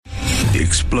The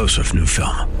explosive new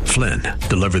film, Flynn,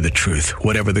 deliver the truth,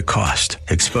 whatever the cost.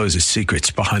 Exposes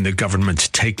secrets behind the government's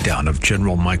takedown of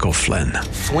General Michael Flynn.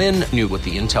 Flynn knew what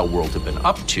the intel world had been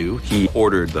up to. He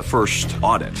ordered the first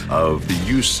audit of the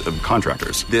use of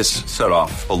contractors. This set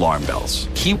off alarm bells.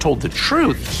 He told the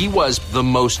truth. He was the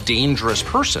most dangerous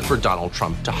person for Donald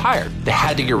Trump to hire. They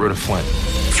had to get rid of Flynn.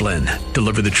 Flynn,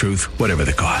 deliver the truth, whatever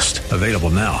the cost. Available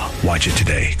now. Watch it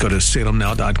today. Go to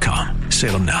salemnow.com.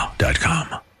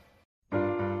 salemnow.com.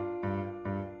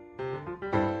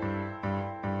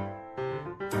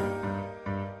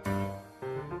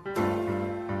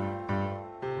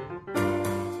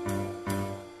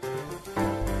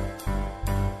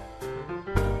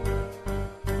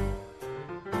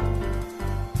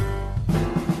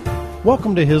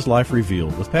 Welcome to His Life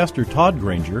Revealed with Pastor Todd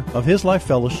Granger of His Life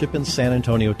Fellowship in San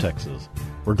Antonio, Texas.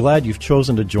 We're glad you've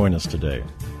chosen to join us today.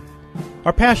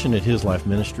 Our passion at His Life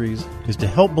Ministries is to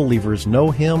help believers know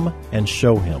Him and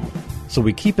show Him. So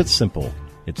we keep it simple.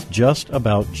 It's just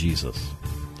about Jesus.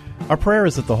 Our prayer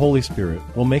is that the Holy Spirit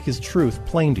will make His truth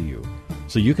plain to you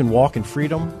so you can walk in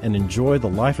freedom and enjoy the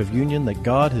life of union that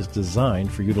God has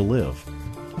designed for you to live.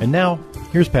 And now,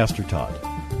 here's Pastor Todd.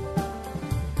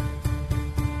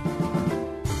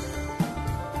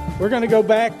 We're going to go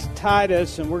back to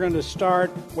Titus, and we're going to start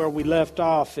where we left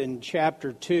off in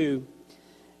chapter 2.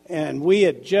 And we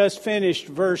had just finished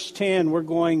verse 10. We're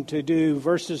going to do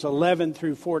verses 11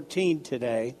 through 14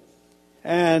 today.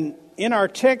 And in our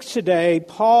text today,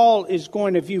 Paul is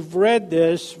going to, if you've read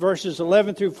this, verses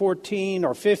 11 through 14,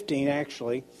 or 15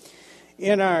 actually,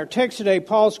 in our text today,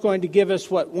 Paul's going to give us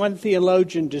what one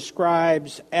theologian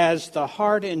describes as the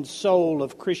heart and soul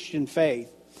of Christian faith.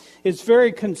 It's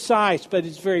very concise, but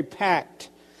it's very packed.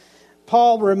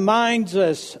 Paul reminds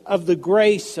us of the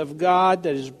grace of God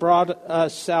that has brought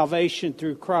us salvation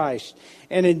through Christ.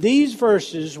 And in these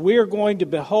verses, we are going to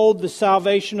behold the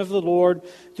salvation of the Lord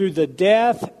through the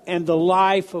death and the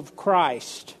life of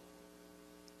Christ.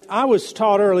 I was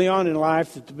taught early on in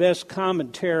life that the best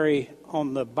commentary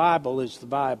on the Bible is the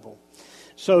Bible.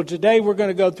 So today we're going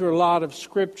to go through a lot of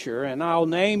Scripture, and I'll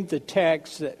name the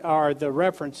texts that are the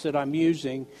reference that I'm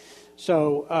using.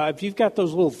 So if you've got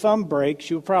those little thumb breaks,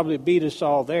 you'll probably beat us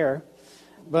all there,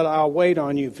 but I'll wait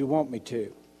on you if you want me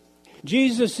to.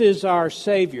 Jesus is our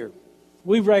Savior.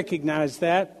 We recognize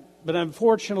that, but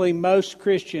unfortunately most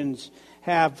Christians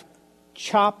have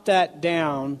chopped that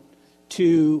down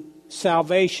to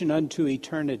salvation unto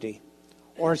eternity,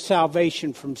 or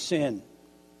salvation from sin.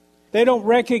 They don't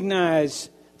recognize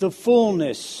the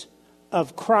fullness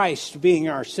of Christ being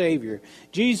our Savior.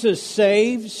 Jesus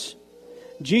saves.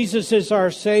 Jesus is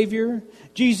our Savior.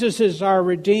 Jesus is our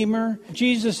Redeemer.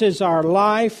 Jesus is our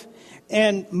life.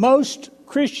 And most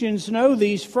Christians know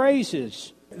these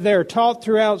phrases. They're taught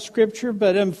throughout Scripture,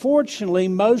 but unfortunately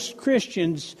most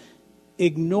Christians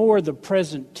ignore the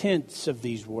present tense of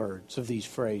these words, of these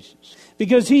phrases.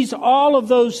 Because He's all of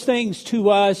those things to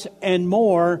us and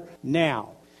more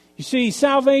now. You see,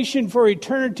 salvation for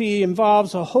eternity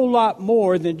involves a whole lot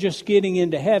more than just getting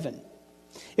into heaven.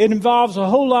 It involves a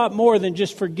whole lot more than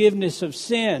just forgiveness of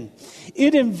sin.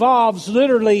 It involves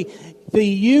literally the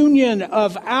union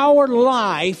of our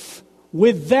life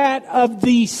with that of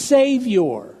the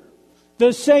Savior.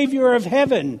 The Savior of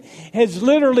heaven has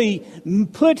literally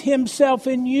put Himself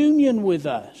in union with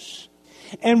us.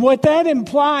 And what that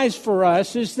implies for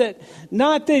us is that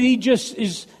not that He just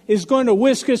is going to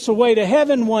whisk us away to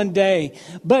heaven one day,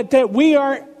 but that we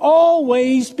are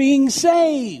always being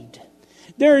saved.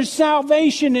 There is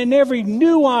salvation in every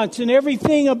nuance and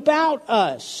everything about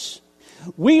us.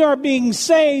 We are being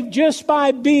saved just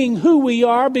by being who we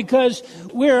are, because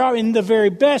we are in the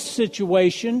very best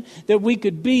situation that we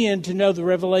could be in to know the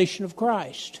revelation of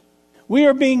Christ. We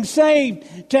are being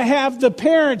saved to have the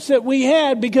parents that we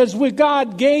had, because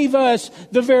God gave us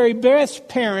the very best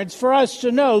parents for us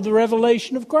to know the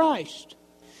revelation of Christ.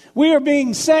 We are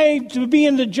being saved to be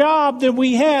in the job that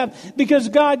we have, because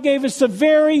God gave us the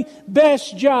very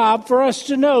best job for us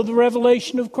to know the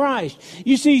revelation of Christ.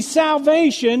 You see,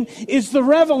 salvation is the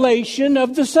revelation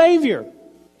of the Savior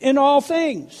in all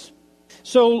things.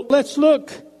 So let's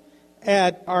look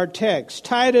at our text.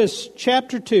 Titus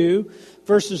chapter 2,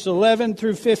 verses 11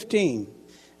 through 15.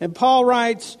 And Paul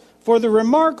writes, "For the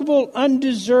remarkable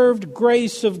undeserved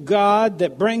grace of God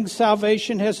that brings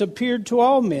salvation has appeared to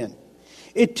all men.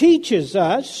 It teaches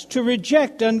us to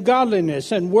reject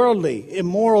ungodliness and worldly,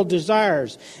 immoral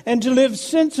desires, and to live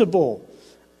sensible,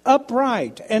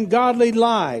 upright, and godly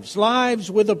lives,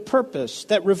 lives with a purpose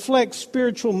that reflects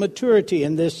spiritual maturity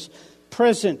in this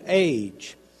present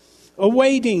age,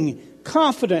 awaiting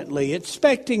confidently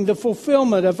expecting the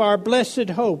fulfillment of our blessed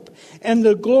hope and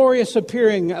the glorious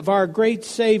appearing of our great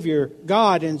Savior,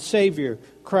 God and Savior,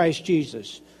 Christ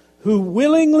Jesus, who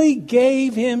willingly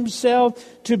gave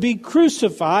himself to be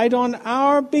crucified on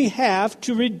our behalf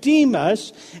to redeem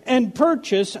us and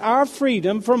purchase our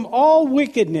freedom from all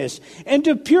wickedness, and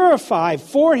to purify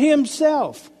for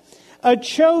himself a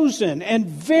chosen and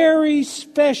very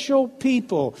special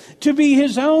people, to be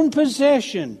his own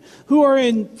possession, who are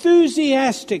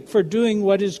enthusiastic for doing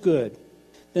what is good.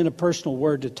 Then a personal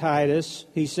word to Titus.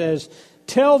 He says,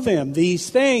 tell them these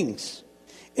things.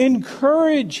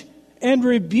 Encourage and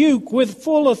rebuke with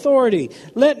full authority.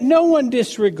 Let no one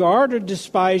disregard or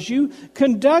despise you.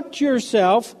 Conduct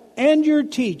yourself and your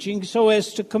teaching so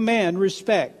as to command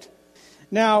respect.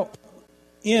 Now,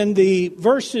 in the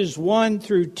verses 1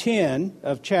 through 10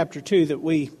 of chapter 2 that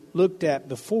we looked at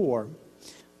before,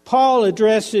 Paul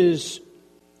addresses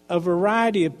a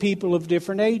variety of people of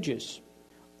different ages.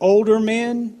 Older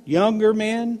men,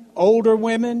 older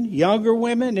women, younger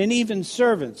women, and even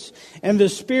servants. And the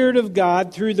Spirit of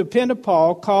God, through the pen of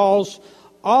Paul, calls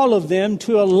all of them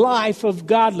to a life of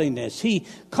godliness. He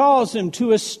calls them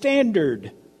to a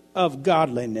standard of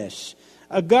godliness,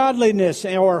 a godliness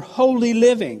or holy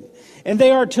living. And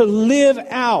they are to live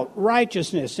out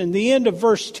righteousness. In the end of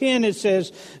verse 10 it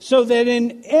says, so that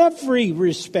in every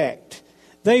respect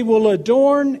they will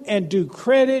adorn and do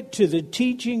credit to the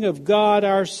teaching of God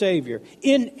our Savior.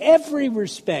 In every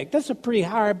respect. That's a pretty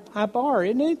high bar,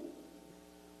 isn't it?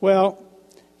 Well,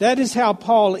 that is how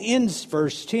Paul ends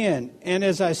verse 10. And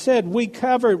as I said,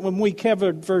 when we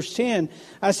covered verse 10,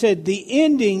 I said the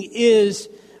ending is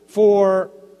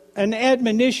for an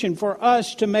admonition for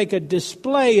us to make a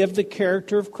display of the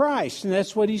character of Christ. And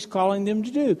that's what he's calling them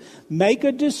to do. Make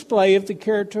a display of the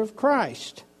character of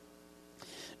Christ.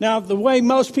 Now, the way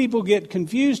most people get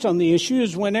confused on the issue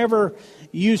is whenever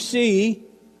you see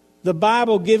the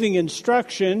Bible giving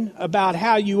instruction about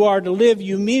how you are to live,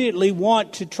 you immediately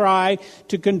want to try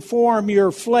to conform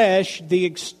your flesh, the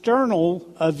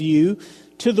external of you,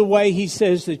 to the way he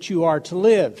says that you are to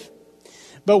live.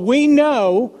 But we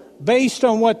know, based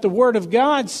on what the Word of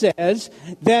God says,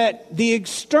 that the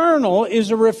external is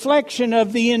a reflection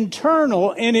of the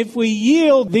internal, and if we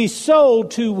yield the soul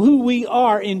to who we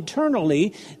are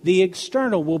internally, the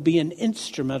external will be an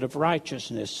instrument of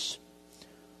righteousness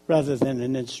rather than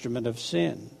an instrument of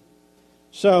sin.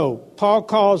 So, Paul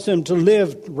calls them to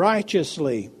live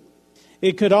righteously.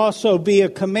 It could also be a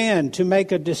command to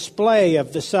make a display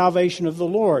of the salvation of the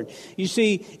Lord. You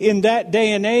see, in that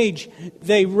day and age,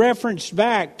 they referenced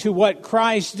back to what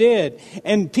Christ did.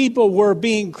 And people were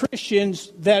being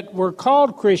Christians that were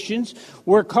called Christians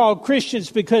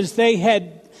because they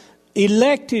had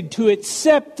elected to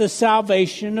accept the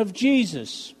salvation of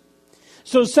Jesus.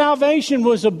 So salvation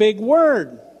was a big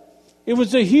word. It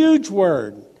was a huge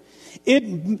word.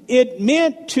 It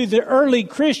meant to the early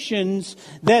Christians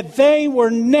that they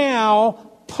were now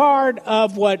part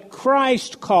of what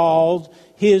Christ called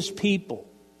his people.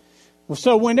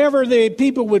 So whenever the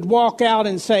people would walk out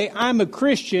and say, I'm a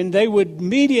Christian, they would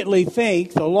immediately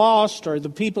think, the lost or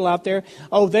the people out there,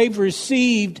 oh, they've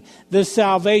received the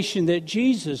salvation that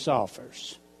Jesus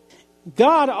offers.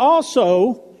 God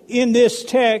also, in this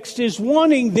text, is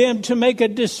wanting them to make a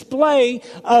display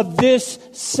of this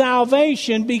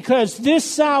salvation, because this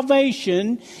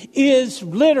salvation is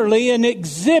literally an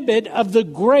exhibit of the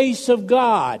grace of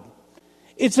God.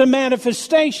 It's a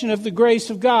manifestation of the grace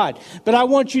of God. But I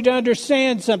want you to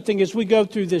understand something as we go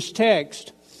through this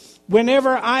text.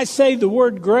 Whenever I say the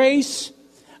word grace,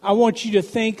 I want you to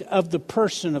think of the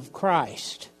person of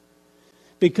Christ,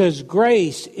 because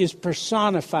grace is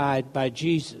personified by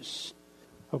Jesus.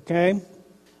 Okay?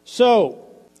 So,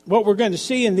 what we're going to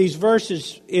see in these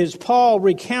verses is Paul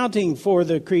recounting for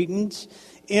the Cretans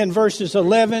in verses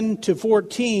 11 to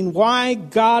 14 why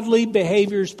godly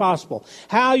behavior is possible.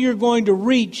 How you're going to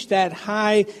reach that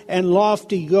high and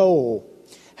lofty goal.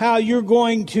 How you're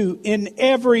going to, in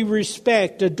every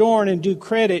respect, adorn and do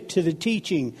credit to the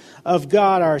teaching of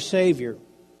God our Savior.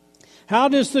 How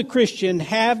does the Christian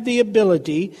have the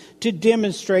ability to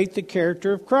demonstrate the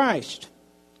character of Christ?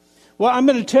 Well, I'm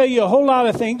going to tell you a whole lot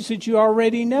of things that you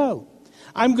already know.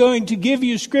 I'm going to give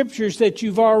you scriptures that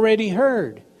you've already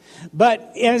heard.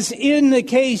 But as in the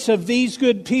case of these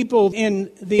good people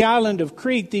in the island of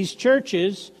Crete, these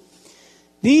churches,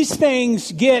 these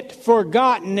things get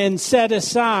forgotten and set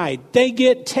aside. They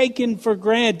get taken for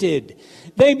granted.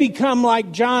 They become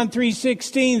like John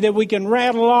 3:16 that we can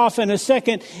rattle off in a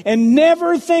second and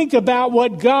never think about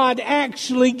what God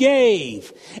actually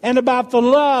gave and about the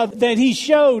love that he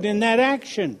showed in that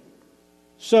action.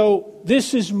 So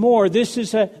this is more. This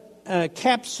is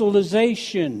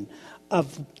capsulization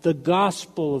of the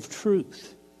gospel of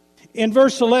truth. In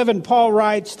verse 11, Paul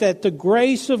writes that the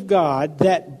grace of God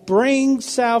that brings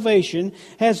salvation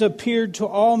has appeared to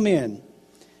all men.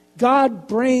 God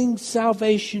brings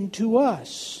salvation to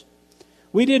us.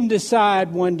 We didn't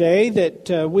decide one day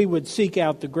that we would seek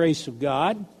out the grace of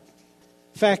God.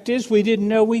 Fact is, we didn't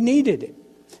know we needed it.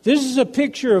 This is a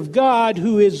picture of God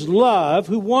who is love,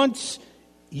 who wants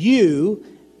you,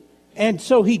 and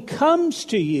so He comes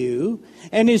to you,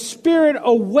 and His Spirit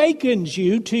awakens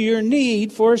you to your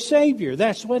need for a Savior.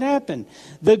 That's what happened.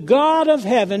 The God of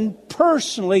heaven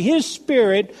personally, His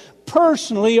Spirit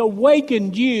personally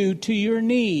awakened you to your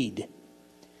need.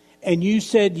 And you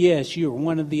said, yes, you're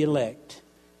one of the elect.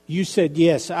 You said,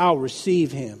 yes, I'll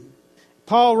receive Him.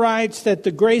 Paul writes that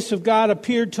the grace of God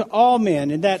appeared to all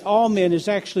men, and that all men is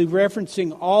actually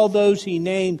referencing all those he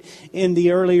named in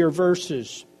the earlier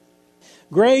verses.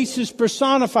 Grace is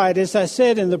personified, as I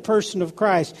said, in the person of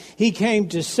Christ. He came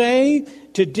to save,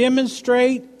 to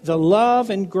demonstrate the love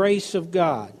and grace of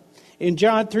God. In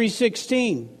John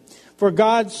 3:16, for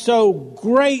God so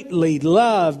greatly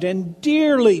loved and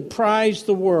dearly prized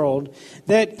the world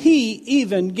that He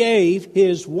even gave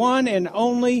His one and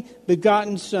only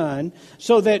begotten Son,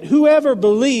 so that whoever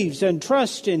believes and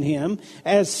trusts in Him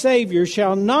as Savior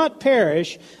shall not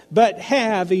perish, but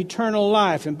have eternal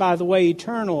life. And by the way,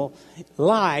 eternal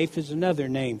life is another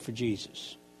name for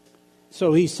Jesus.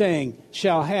 So He's saying,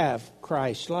 shall have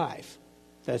Christ's life.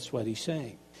 That's what He's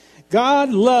saying.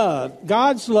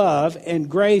 God's love and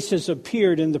grace has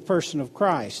appeared in the person of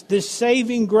Christ. This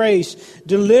saving grace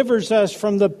delivers us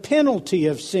from the penalty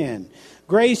of sin.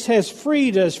 Grace has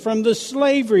freed us from the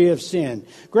slavery of sin.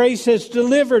 Grace has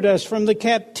delivered us from the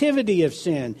captivity of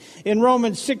sin. In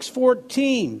Romans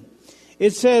 6:14,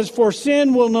 it says, for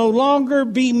sin will no longer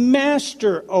be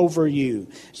master over you,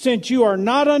 since you are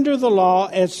not under the law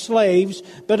as slaves,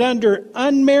 but under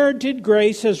unmerited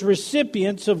grace as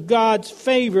recipients of God's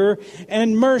favor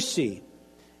and mercy.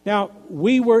 Now,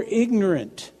 we were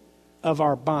ignorant of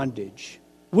our bondage.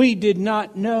 We did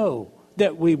not know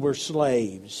that we were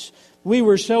slaves. We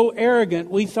were so arrogant,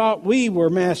 we thought we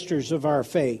were masters of our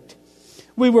fate.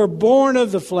 We were born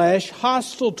of the flesh,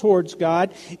 hostile towards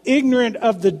God, ignorant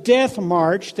of the death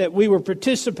march that we were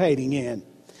participating in.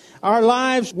 Our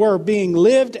lives were being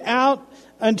lived out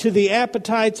unto the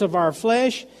appetites of our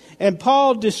flesh. And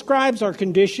Paul describes our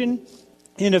condition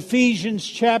in Ephesians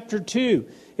chapter 2.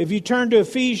 If you turn to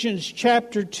Ephesians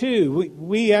chapter 2,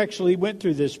 we actually went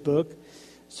through this book.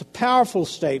 It's a powerful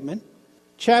statement.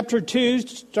 Chapter 2,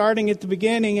 starting at the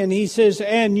beginning, and he says,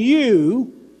 and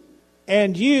you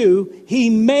He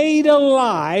made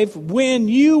alive when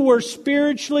you were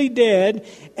spiritually dead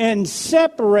and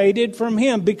separated from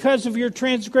Him because of your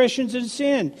transgressions and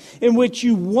sin, in which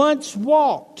you once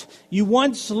walked, you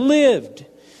once lived.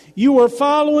 You were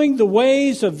following the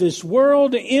ways of this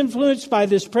world, influenced by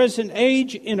this present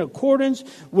age in accordance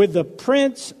with the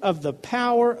prince of the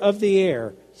power of the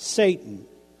air, Satan.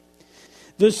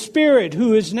 The Spirit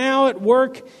who is now at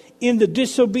work in the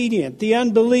disobedient, the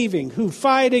unbelieving, who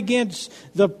fight against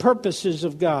the purposes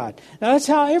of God. Now that's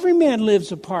how every man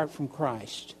lives apart from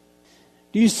Christ.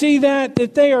 Do you see that?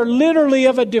 That they are literally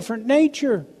of a different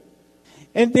nature.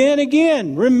 And then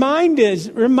again,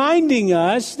 reminding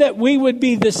us that we would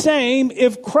be the same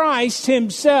if Christ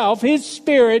Himself, His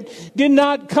Spirit, did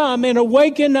not come and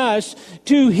awaken us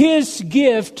to His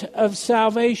gift of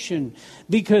salvation.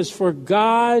 Because for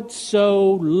God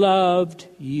so loved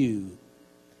you.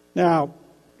 Now,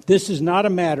 this is not a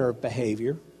matter of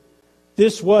behavior.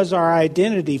 This was our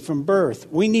identity from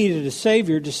birth. We needed a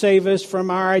Savior to save us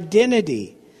from our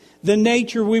identity, the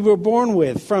nature we were born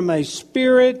with, from a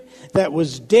spirit that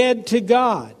was dead to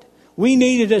God. We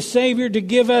needed a Savior to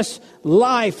give us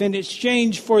life in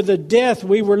exchange for the death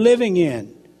we were living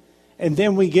in. And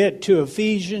then we get to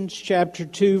Ephesians chapter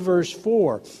 2, verse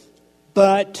 4.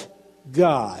 But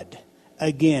God,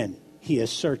 again, He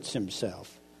asserts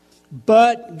Himself.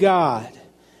 But God,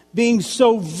 being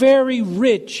so very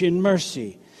rich in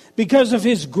mercy, because of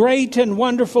His great and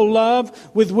wonderful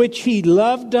love with which He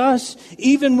loved us,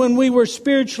 even when we were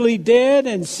spiritually dead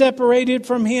and separated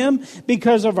from Him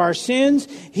because of our sins,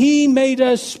 He made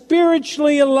us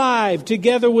spiritually alive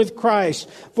together with Christ.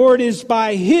 For it is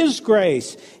by His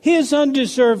grace, His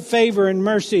undeserved favor and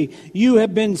mercy, you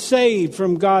have been saved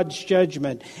from God's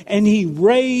judgment. And He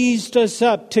raised us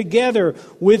up together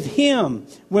with Him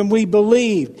when we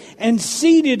believed, and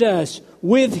seated us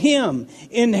with Him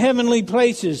in heavenly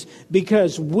places,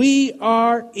 because we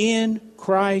are in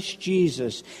Christ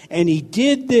Jesus. And He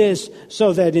did this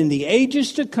so that in the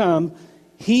ages to come,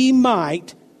 He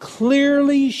might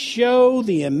clearly show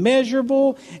the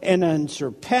immeasurable and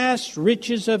unsurpassed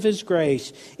riches of His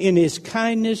grace in His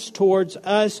kindness towards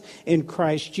us in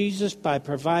Christ Jesus by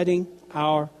providing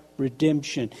our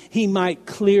redemption. He might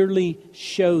clearly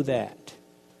show that.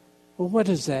 Well, what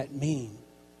does that mean?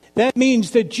 That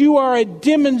means that you are a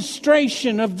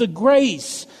demonstration of the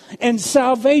grace and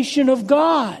salvation of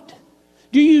God.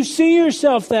 Do you see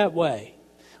yourself that way?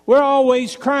 We're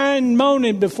always crying and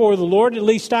moaning before the Lord. At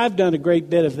least I've done a great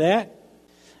bit of that.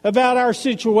 About our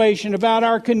situation, about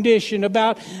our condition,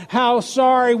 about how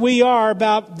sorry we are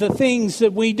about the things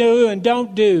that we do and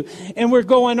don't do. And we're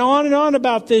going on and on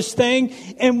about this thing,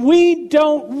 and we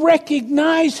don't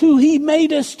recognize who He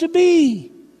made us to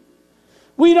be.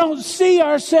 We don't see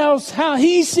ourselves how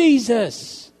He sees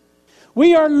us.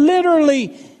 We are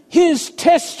literally His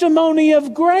testimony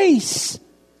of grace.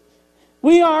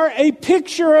 We are a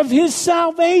picture of His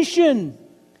salvation.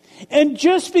 And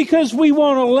just because we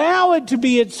won't allow it to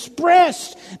be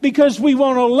expressed, because we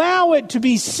won't allow it to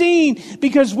be seen,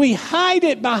 because we hide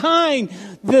it behind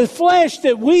the flesh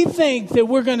that we think that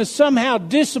we're going to somehow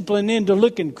discipline into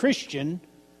looking Christian,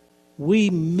 we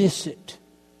miss it.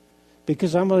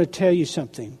 Because I'm going to tell you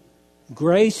something.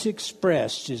 Grace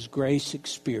expressed is grace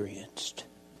experienced.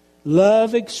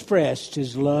 Love expressed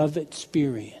is love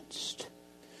experienced.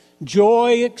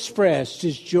 Joy expressed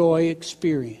is joy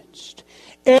experienced.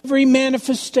 Every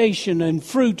manifestation and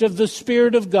fruit of the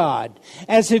Spirit of God,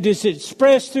 as it is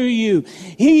expressed through you,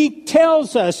 He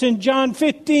tells us in John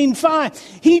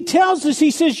 15:5, He tells us,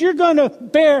 He says, you're going to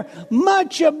bear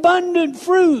much abundant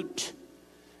fruit.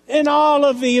 And all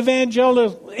of the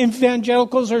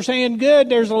evangelicals are saying, good,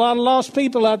 there's a lot of lost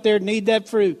people out there that need that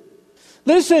fruit.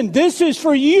 Listen, this is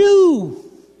for you.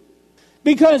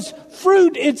 Because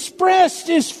fruit expressed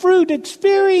is fruit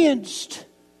experienced.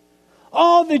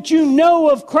 All that you know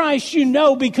of Christ, you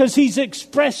know because He's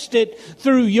expressed it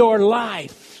through your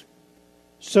life.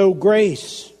 So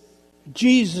grace.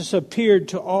 Jesus appeared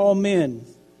to all men.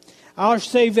 Our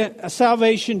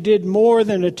salvation did more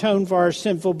than atone for our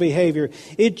sinful behavior.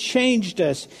 It changed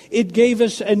us. It gave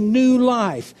us a new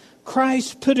life.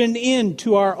 Christ put an end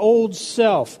to our old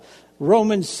self.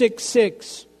 Romans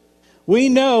 6:6. We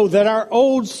know that our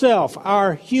old self,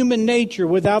 our human nature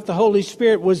without the Holy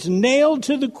Spirit, was nailed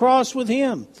to the cross with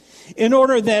Him in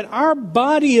order that our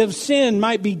body of sin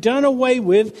might be done away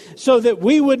with so that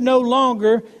we would no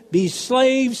longer be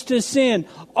slaves to sin.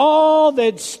 All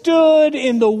that stood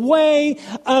in the way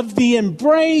of the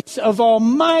embrace of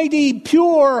Almighty,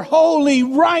 pure, holy,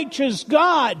 righteous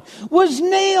God was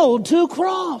nailed to a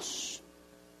cross.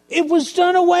 It was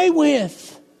done away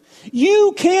with.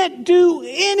 You can't do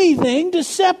anything to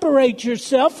separate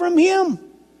yourself from Him.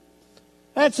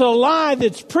 That's a lie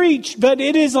that's preached, but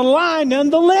it is a lie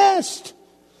nonetheless.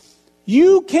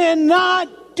 You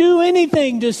cannot do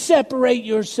anything to separate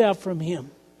yourself from Him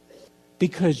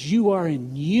because you are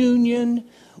in union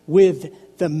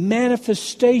with the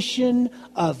manifestation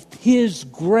of His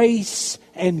grace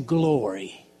and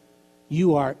glory.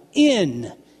 You are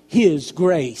in His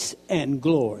grace and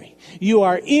glory. You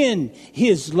are in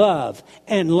His love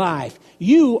and life.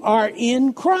 You are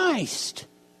in Christ.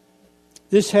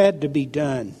 This had to be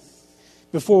done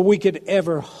before we could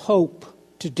ever hope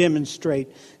to demonstrate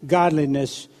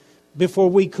godliness, before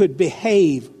we could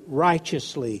behave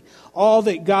righteously. All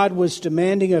that God was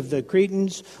demanding of the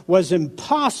Cretans was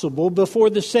impossible before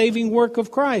the saving work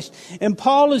of Christ. And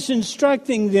Paul is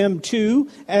instructing them to,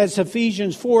 as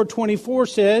Ephesians 4:24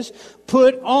 says,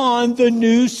 put on the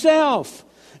new self,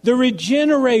 the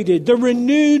regenerated, the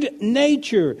renewed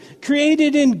nature,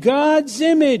 created in God's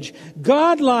image,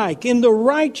 godlike in the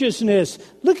righteousness.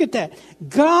 Look at that.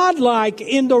 Godlike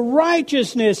in the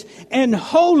righteousness and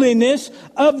holiness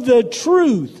of the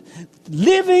truth.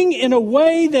 Living in a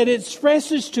way that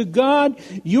expresses to God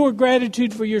your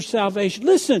gratitude for your salvation.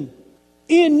 Listen,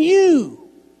 in you,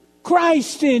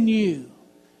 Christ in you,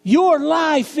 your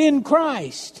life in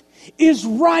Christ is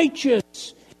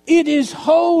righteous. It is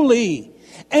holy.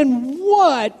 And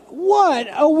what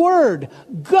a word,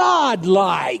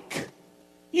 God-like.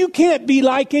 You can't be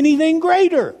like anything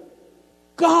greater.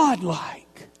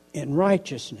 God-like in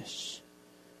righteousness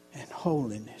and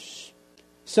holiness.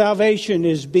 Salvation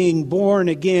is being born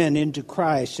again into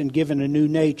Christ and given a new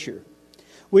nature.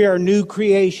 We are new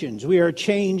creations. We are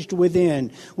changed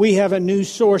within. We have a new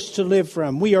source to live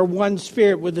from. We are one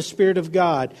spirit with the Spirit of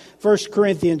God. 1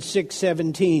 Corinthians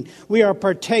 6:17. We are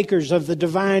partakers of the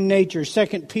divine nature.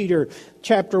 2 Peter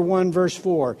chapter 1, verse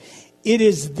 4. It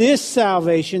is this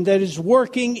salvation that is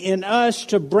working in us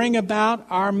to bring about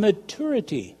our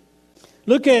maturity.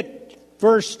 Look at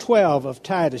verse 12 of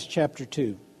Titus chapter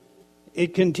 2.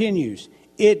 It continues.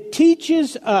 It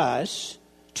teaches us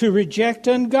to reject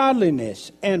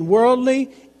ungodliness and worldly,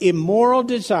 immoral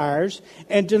desires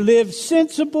and to live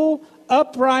sensible,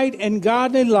 upright, and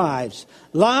godly lives.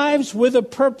 Lives with a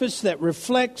purpose that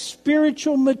reflects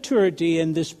spiritual maturity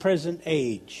in this present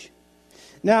age.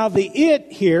 Now, the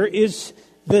it here is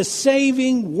the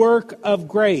saving work of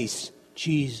grace,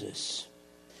 Jesus.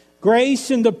 Grace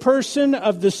in the person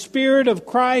of the Spirit of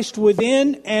Christ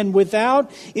within and without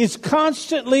is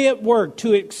constantly at work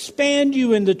to expand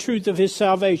you in the truth of His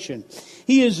salvation.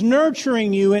 He is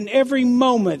nurturing you in every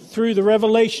moment through the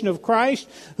revelation of Christ,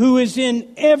 who is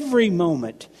in every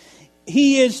moment.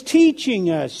 He is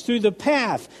teaching us through the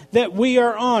path that we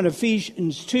are on,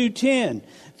 Ephesians 2:10,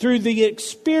 through the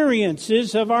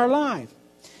experiences of our life.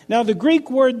 Now, the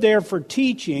Greek word there for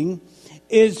teaching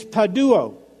is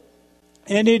paduo,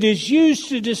 and it is used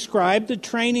to describe the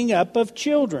training up of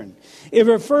children. It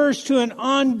refers to an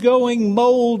ongoing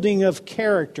molding of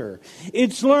character.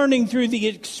 It's learning through the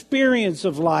experience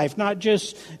of life, not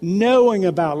just knowing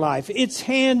about life. It's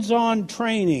hands-on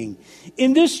training.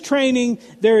 In this training,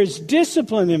 there is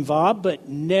discipline involved, but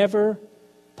never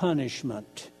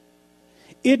punishment.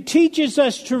 It teaches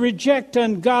us to reject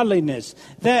ungodliness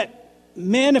that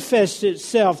manifests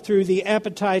itself through the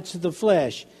appetites of the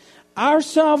flesh. Our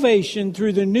salvation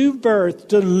through the new birth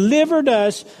delivered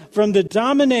us from the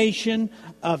domination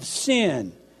of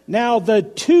sin. Now the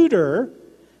tutor,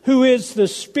 who is the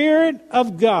Spirit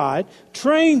of God,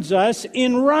 trains us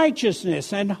in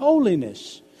righteousness and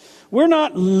holiness. We're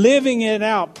not living it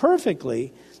out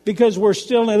perfectly because we're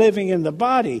still living in the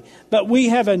body, but we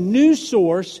have a new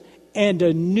source and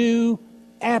a new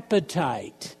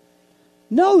appetite.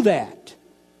 Know that.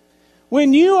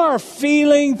 When you are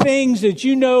feeling things that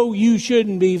you know you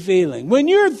shouldn't be feeling, when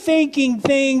you're thinking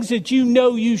things that you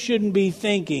know you shouldn't be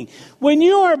thinking, when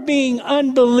you are being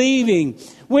unbelieving,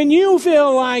 when you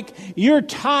feel like you're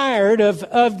tired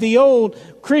of the old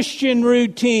Christian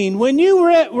routine, when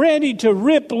you're ready to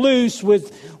rip loose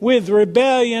with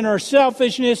rebellion or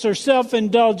selfishness or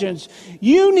self-indulgence,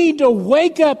 you need to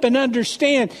wake up and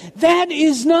understand that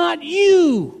is not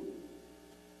you.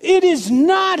 It is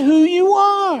not who you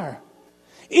are.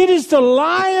 It is the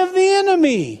lie of the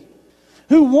enemy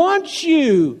who wants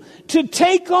you to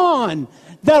take on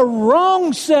the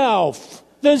wrong self,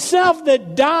 the self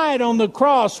that died on the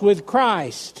cross with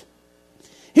Christ.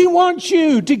 He wants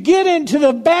you to get into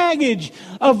the baggage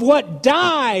of what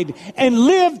died and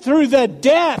live through the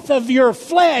death of your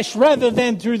flesh rather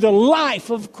than through the life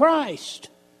of Christ.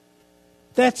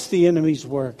 That's the enemy's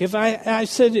work. I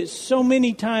said it so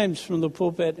many times from the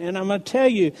pulpit, and I'm going to tell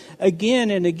you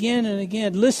again and again and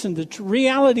again. Listen, the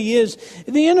reality is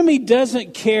the enemy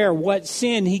doesn't care what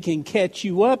sin he can catch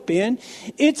you up in.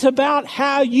 It's about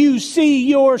how you see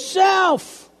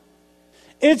yourself.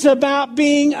 It's about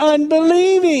being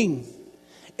unbelieving.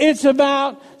 It's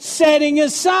about setting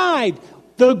aside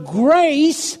the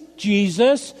grace,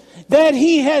 Jesus, that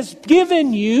He has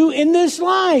given you in this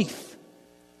life.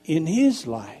 In His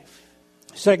life.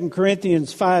 2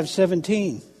 Corinthians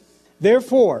 5:17.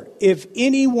 Therefore, if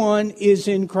anyone is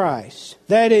in Christ,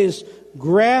 that is,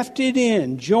 grafted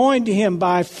in, joined to Him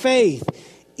by faith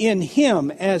in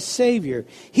Him as Savior,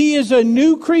 he is a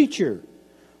new creature,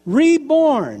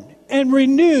 reborn and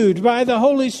renewed by the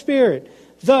Holy Spirit.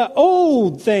 The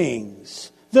old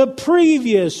things, the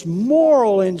previous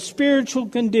moral and spiritual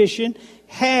condition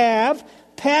have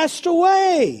passed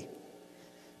away.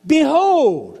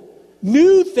 Behold,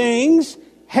 new things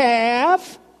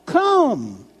have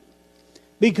come.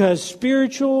 Because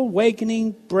spiritual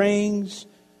awakening brings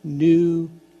new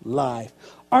life.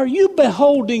 Are you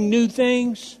beholding new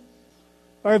things?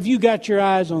 Or have you got your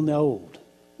eyes on the old?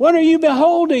 What are you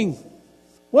beholding?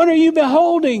 What are you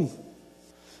beholding?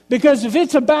 Because if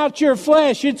it's about your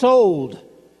flesh, it's old.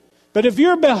 But if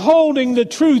you're beholding the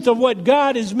truth of what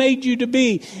God has made you to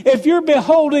be, if you're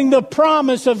beholding the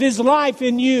promise of His life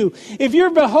in you, if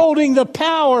you're beholding the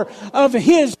power of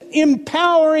His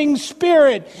empowering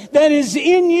Spirit that is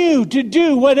in you to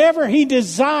do whatever He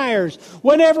desires,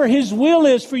 whatever His will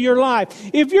is for your life,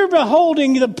 if you're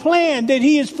beholding the plan that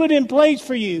He has put in place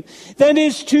for you, that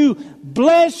is to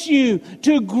bless you,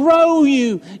 to grow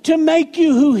you, to make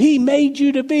you who He made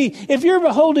you to be, if you're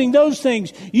beholding those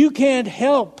things, you can't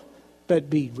help but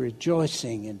be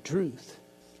rejoicing in truth.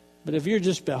 But if you're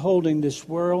just beholding this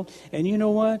world, and you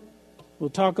know what? We'll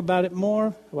talk about it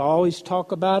more. We'll always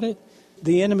talk about it.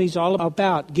 The enemy's all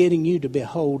about getting you to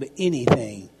behold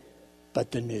anything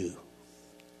but the new.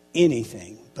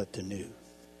 Anything but the new.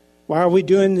 Why are we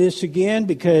doing this again?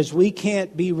 Because we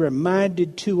can't be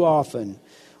reminded too often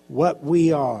what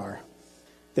we are.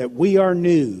 That we are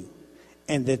new.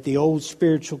 and that the old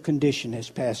spiritual condition has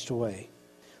passed away.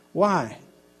 Why?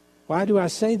 Why do I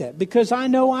say that? Because I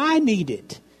know I need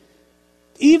it.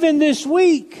 Even this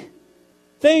week,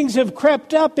 things have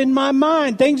crept up in my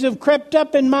mind. Things have crept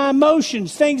up in my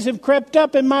emotions. Things have crept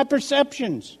up in my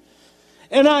perceptions.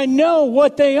 And I know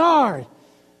what they are.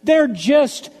 They're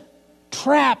just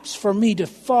traps for me to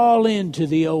fall into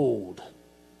the old,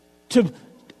 to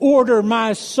order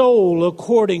my soul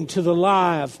according to the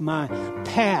lie of my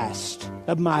past,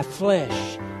 of my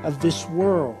flesh, of this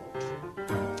world.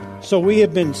 So we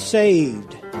have been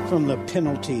saved from the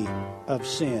penalty of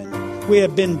sin. We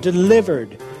have been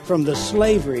delivered from the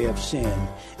slavery of sin,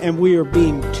 and we are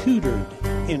being tutored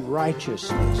in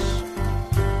righteousness.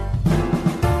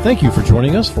 Thank you for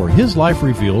joining us for His Life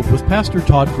Revealed with Pastor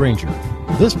Todd Granger.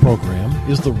 This program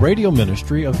is the radio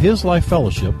ministry of His Life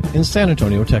Fellowship in San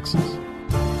Antonio, Texas.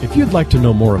 If you'd like to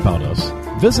know more about us,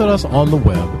 visit us on the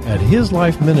web at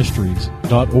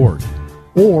hislifeministries.org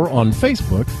or on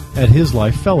Facebook at His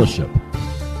Life Fellowship.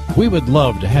 We would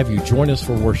love to have you join us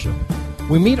for worship.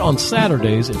 We meet on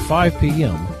Saturdays at 5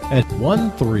 p.m. at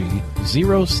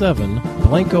 1307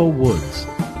 Blanco Woods,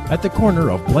 at the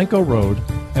corner of Blanco Road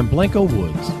and Blanco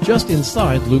Woods, just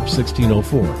inside Loop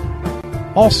 1604.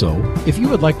 Also, if you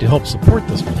would like to help support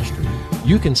this ministry,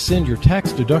 you can send your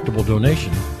tax-deductible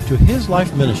donation to His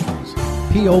Life Ministries,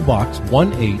 P.O. Box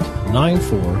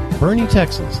 1894, Bernie,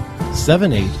 Texas,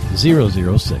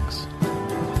 78006.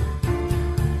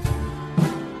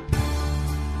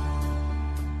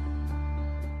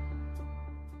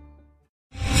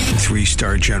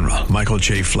 Three-star General Michael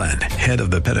J. Flynn, head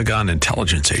of the Pentagon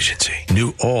Intelligence Agency,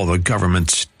 knew all the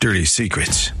government's dirty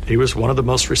secrets. He was one of the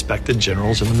most respected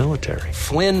generals in the military.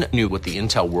 Flynn knew what the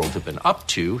intel world had been up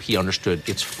to. He understood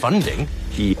its funding.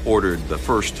 He ordered the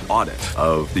first audit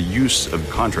of the use of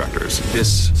contractors.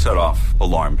 This set off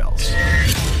alarm bells.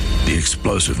 The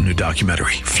explosive new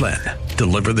documentary, Flynn,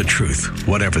 Deliver the Truth,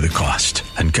 Whatever the Cost,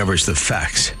 uncovers the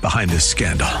facts behind this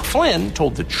scandal. Flynn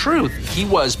told the truth. He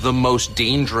was the most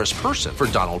dangerous person for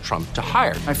Donald Trump to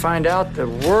hire. I find out the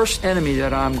worst enemy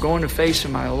that I'm going to face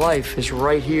in my life is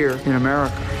right here in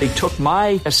America. They took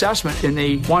my assessment and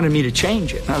they wanted me to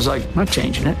change it. And I was like, I'm not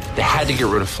changing it. They had to get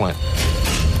rid of Flynn.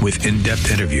 With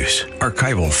in-depth interviews,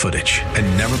 archival footage, and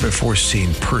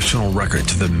never-before-seen personal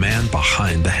records of the man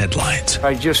behind the headlines.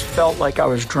 I just felt like I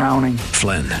was drowning.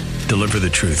 Flynn, Deliver the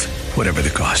Truth, Whatever the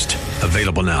Cost.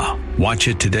 Available now. Watch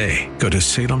it today. Go to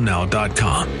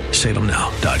salemnow.com.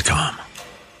 salemnow.com.